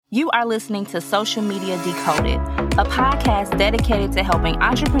You are listening to Social Media Decoded, a podcast dedicated to helping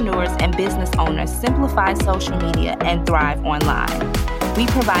entrepreneurs and business owners simplify social media and thrive online. We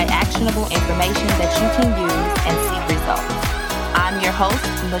provide actionable information that you can use and see results. I'm your host,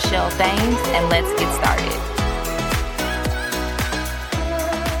 Michelle Thames, and let's get started.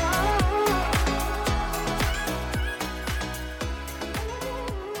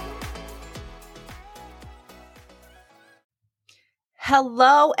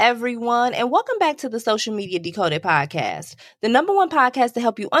 Hello, everyone, and welcome back to the Social Media Decoded podcast, the number one podcast to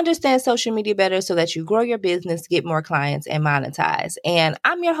help you understand social media better so that you grow your business, get more clients, and monetize. And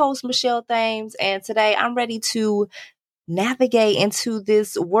I'm your host, Michelle Thames, and today I'm ready to navigate into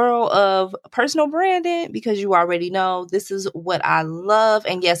this world of personal branding because you already know this is what I love.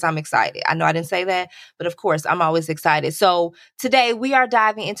 And yes, I'm excited. I know I didn't say that, but of course, I'm always excited. So today we are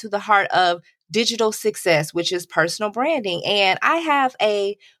diving into the heart of digital success, which is personal branding. And I have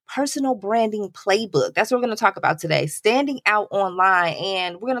a personal branding playbook. That's what we're going to talk about today, standing out online.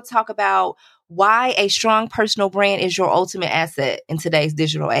 And we're going to talk about why a strong personal brand is your ultimate asset in today's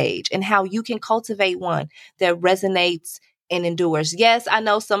digital age and how you can cultivate one that resonates and endures. Yes, I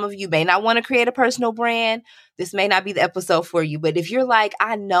know some of you may not want to create a personal brand. This may not be the episode for you, but if you're like,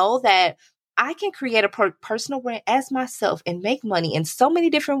 I know that I can create a personal brand as myself and make money in so many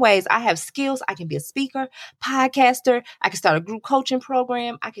different ways. I have skills. I can be a speaker, podcaster. I can start a group coaching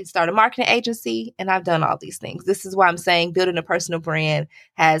program. I can start a marketing agency. And I've done all these things. This is why I'm saying building a personal brand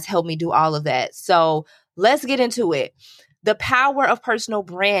has helped me do all of that. So let's get into it. The power of personal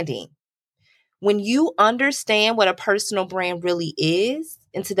branding. When you understand what a personal brand really is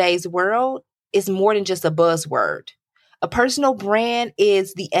in today's world, it's more than just a buzzword. A personal brand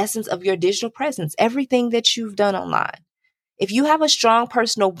is the essence of your digital presence, everything that you've done online. If you have a strong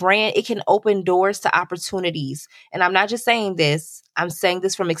personal brand, it can open doors to opportunities. And I'm not just saying this, I'm saying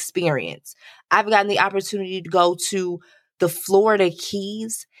this from experience. I've gotten the opportunity to go to the Florida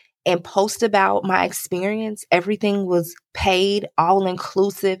Keys and post about my experience. Everything was paid, all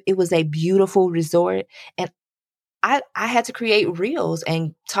inclusive. It was a beautiful resort. And I had to create reels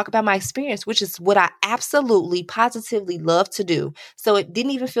and talk about my experience, which is what I absolutely, positively love to do. So it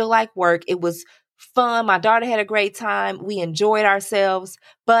didn't even feel like work. It was fun. My daughter had a great time. We enjoyed ourselves.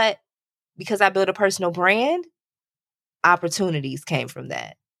 But because I built a personal brand, opportunities came from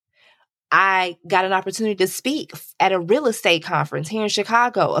that. I got an opportunity to speak at a real estate conference here in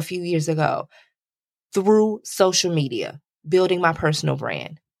Chicago a few years ago through social media, building my personal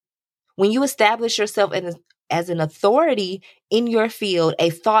brand. When you establish yourself as an authority in your field, a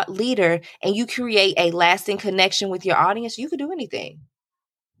thought leader, and you create a lasting connection with your audience, you could do anything.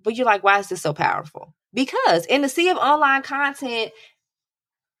 But you're like, why is this so powerful? Because in the sea of online content,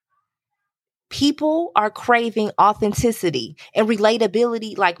 people are craving authenticity and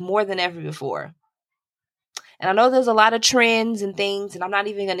relatability like more than ever before. And I know there's a lot of trends and things, and I'm not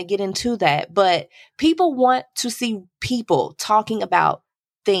even going to get into that, but people want to see people talking about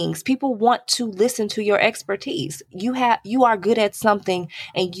things. People want to listen to your expertise. You are good at something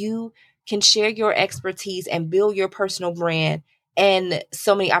and you can share your expertise and build your personal brand, and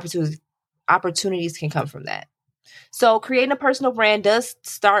so many opportunities can come from that. So creating a personal brand does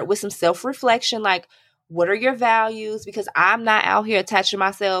start with some self-reflection, like what are your values? Because I'm not out here attaching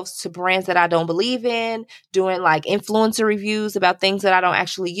myself to brands that I don't believe in, doing like influencer reviews about things that I don't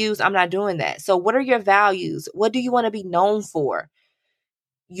actually use. I'm not doing that. So what are your values? What do you want to be known for?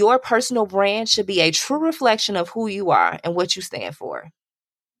 Your personal brand should be a true reflection of who you are and what you stand for.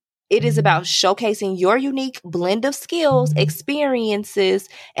 It is about showcasing your unique blend of skills, experiences,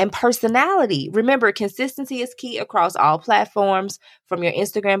 and personality. Remember, consistency is key across all platforms, from your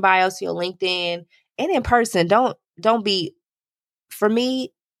Instagram bio to your LinkedIn and in person. Don't be, for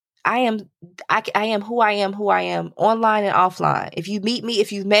me, I am who I am online and offline. If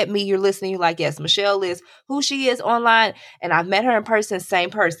you've met me, you're listening, you're like, yes, Michelle is who she is online, and I've met her in person,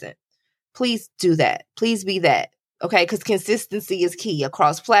 same person. Please do that. Please be that. Okay, because consistency is key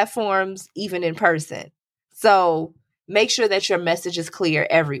across platforms, even in person. So make sure that your message is clear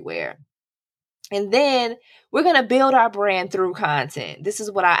everywhere. And then we're going to build our brand through content. This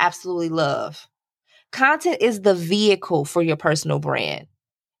is what I absolutely love. Content is the vehicle for your personal brand.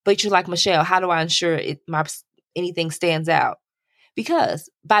 But you're like, Michelle, how do I ensure anything stands out? Because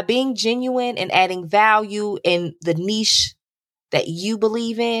by being genuine and adding value in the niche that you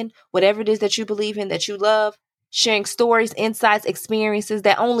believe in, whatever it is that you believe in, that you love, sharing stories, insights, experiences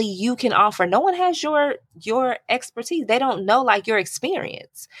that only you can offer. No one has your expertise. They don't know like your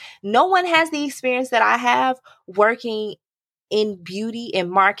experience. No one has the experience that I have working in beauty and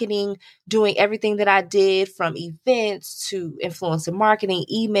marketing, doing everything that I did from events to influencer marketing,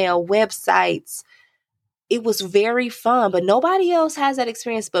 email, websites. It was very fun, but nobody else has that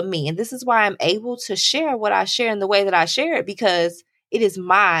experience but me. And this is why I'm able to share what I share in the way that I share it, because it is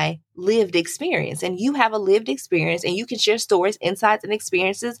my lived experience. And you have a lived experience, and you can share stories, insights, and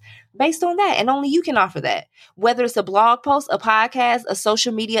experiences based on that. And only you can offer that. Whether it's a blog post, a podcast, a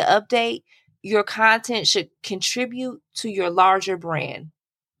social media update, your content should contribute to your larger brand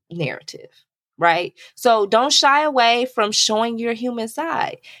narrative, right? So don't shy away from showing your human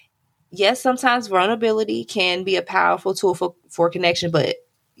side. Yes, sometimes vulnerability can be a powerful tool for connection, but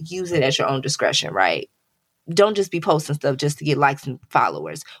use it at your own discretion, right? Don't just be posting stuff just to get likes and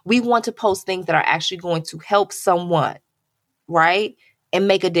followers. We want to post things that are actually going to help someone, right? And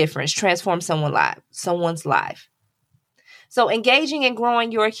make a difference, transform someone's life. So engaging and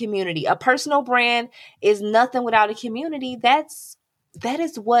growing your community. A personal brand is nothing without a community. That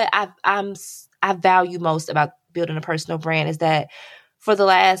is what I value most about building a personal brand, is that for the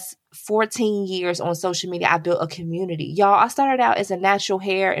last 14 years on social media, I built a community. Y'all, I started out as a natural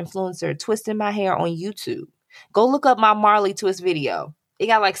hair influencer, twisting my hair on YouTube. Go look up my Marley twist video. It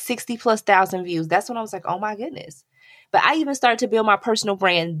got like 60,000+ views. That's when I was like, oh my goodness. But I even started to build my personal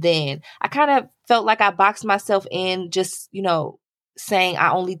brand then. I kind of felt like I boxed myself in, just, saying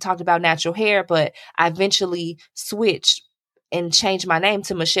I only talked about natural hair, but I eventually switched and changed my name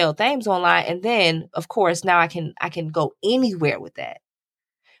to Michelle Thames Online. And then, of course, now I can go anywhere with that.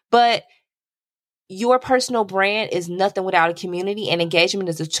 But your personal brand is nothing without a community, and engagement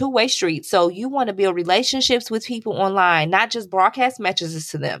is a two-way street. So you want to build relationships with people online, not just broadcast messages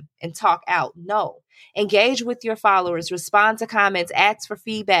to them and talk out. No. Engage with your followers, respond to comments, ask for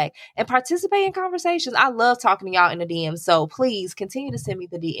feedback, and participate in conversations. I love talking to y'all in the DMs. So please continue to send me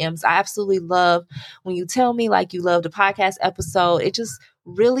the DMs. I absolutely love when you tell me like you love the podcast episode. It just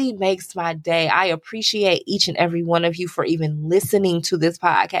really makes my day. I appreciate each and every one of you for even listening to this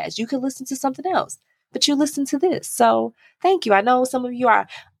podcast. You could listen to something else, but you listen to this. So thank you. I know some of you are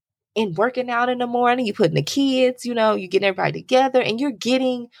in working out in the morning, you putting the kids, you getting everybody together, and you're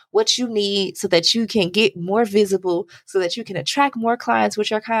getting what you need so that you can get more visible, so that you can attract more clients with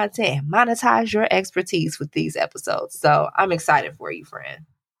your content and monetize your expertise with these episodes. So I'm excited for you, friend.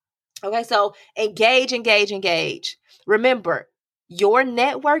 Okay, so engage. Remember, your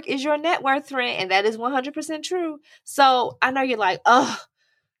network is your net worth, friend, and that is 100% true. So I know you're like,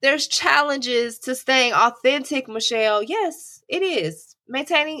 there's challenges to staying authentic, Michelle. Yes, it is.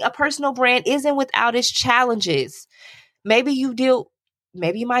 Maintaining a personal brand isn't without its challenges. Maybe you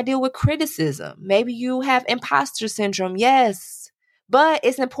might deal with criticism. Maybe you have imposter syndrome. Yes. But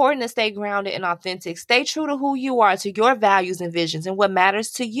it's important to stay grounded and authentic. Stay true to who you are, to your values and visions and what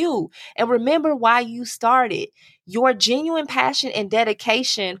matters to you. And remember why you started. Your genuine passion and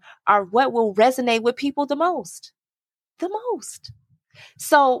dedication are what will resonate with people the most. The most.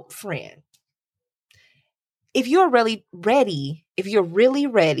 So, friend, if you're really ready,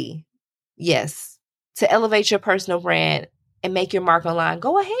 yes, to elevate your personal brand and make your mark online,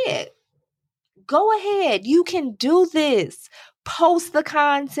 go ahead. You can do this. Post the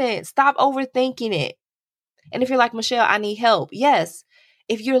content. Stop overthinking it. And if you're like, Michelle, I need help. Yes.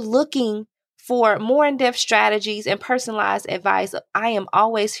 If you're looking for more in-depth strategies and personalized advice, I am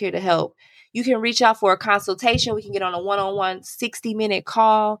always here to help. You can reach out for a consultation. We can get on a one-on-one 60-minute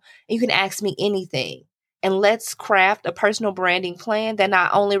call, and you can ask me anything. And let's craft a personal branding plan that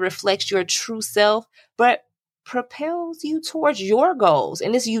not only reflects your true self, but propels you towards your goals.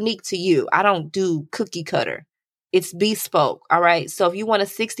 And it's unique to you. I don't do cookie cutter. It's bespoke. All right. So if you want a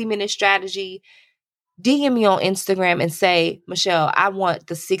 60-minute strategy, DM me on Instagram and say, Michelle, I want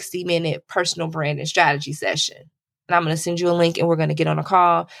the 60-minute personal branding strategy session. And I'm going to send you a link, and we're going to get on a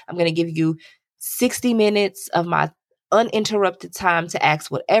call. I'm going to give you 60 minutes of my uninterrupted time to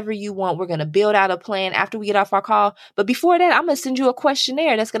ask whatever you want. We're going to build out a plan after we get off our call. But before that, I'm going to send you a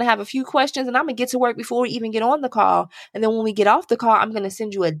questionnaire that's going to have a few questions, and I'm going to get to work before we even get on the call. And then when we get off the call, I'm going to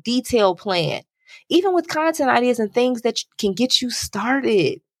send you a detailed plan, even with content ideas and things that can get you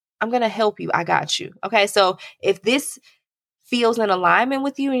started. I'm going to help you. I got you. Okay. So if this feels in alignment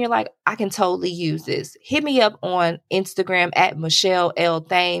with you and you're like, I can totally use this, hit me up on Instagram at Michelle L.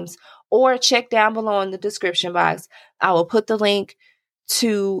 Thames, or check down below in the description box. I will put the link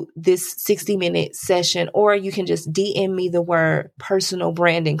to this 60-minute session, or you can just DM me the word personal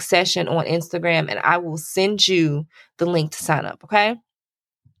branding session on Instagram, and I will send you the link to sign up. Okay.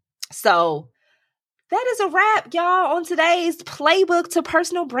 So that is a wrap, y'all, on today's playbook to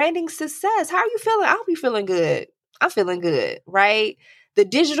personal branding success. How are you feeling? I'll be feeling good. I'm feeling good, right? The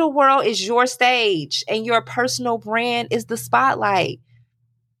digital world is your stage and your personal brand is the spotlight.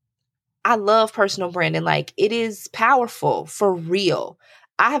 I love personal branding. Like, it is powerful for real.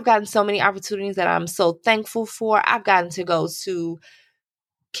 I have gotten so many opportunities that I'm so thankful for. I've gotten to go to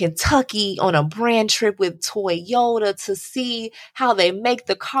Kentucky on a brand trip with Toyota to see how they make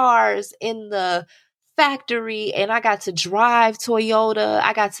the cars in the factory. And I got to drive Toyota.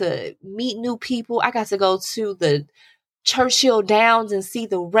 I got to meet new people. I got to go to the Churchill Downs and see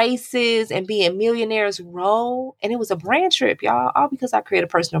the races and be in Millionaires Row. And it was a brand trip, y'all, all because I created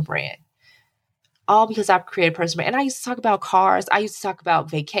a personal brand. All because I've created a personal brand. And I used to talk about cars. I used to talk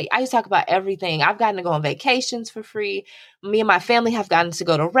about vacation. I used to talk about everything. I've gotten to go on vacations for free. Me and my family have gotten to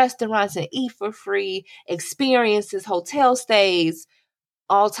go to restaurants and eat for free, experiences, hotel stays,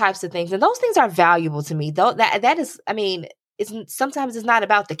 all types of things. And those things are valuable to me. Though that is, I mean, sometimes it's not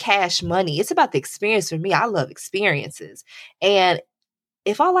about the cash money. It's about the experience for me. I love experiences. And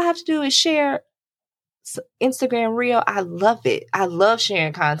if all I have to do is share Instagram Reel, I love it. I love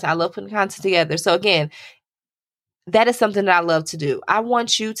sharing content. I love putting content together. So again, that is something that I love to do. I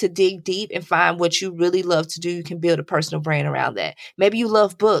want you to dig deep and find what you really love to do. You can build a personal brand around that. Maybe you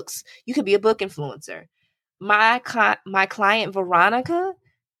love books. You could be a book influencer. My client, Veronica,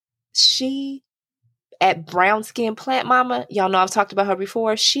 she at Brown Skin Plant Mama, y'all know I've talked about her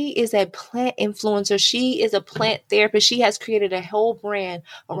before. She is a plant influencer. She is a plant therapist. She has created a whole brand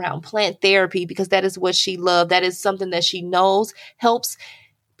around plant therapy because that is what she loves. That is something that she knows helps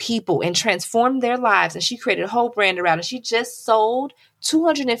people and transform their lives. And she created a whole brand around it. She just sold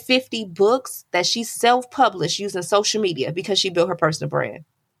 250 books that she self-published using social media because she built her personal brand.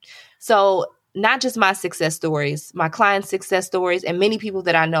 So not just my success stories, my clients' success stories, and many people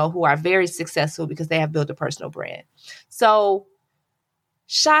that I know who are very successful because they have built a personal brand. So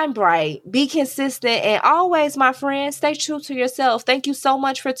shine bright, be consistent, and always, my friend, stay true to yourself. Thank you so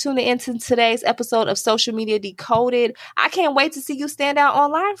much for tuning into today's episode of Social Media Decoded. I can't wait to see you stand out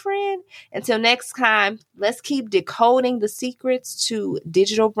online, friend. Until next time, let's keep decoding the secrets to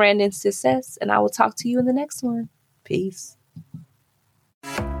digital branding success, and I will talk to you in the next one. Peace.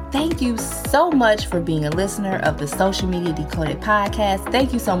 Thank you so much for being a listener of the Social Media Decoded podcast.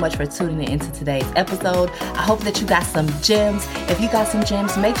 Thank you so much for tuning into today's episode. I hope that you got some gems. If you got some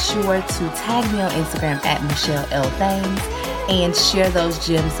gems, make sure to tag me on Instagram at Michelle L. Thames and share those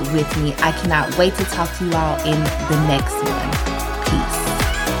gems with me. I cannot wait to talk to you all in the next one.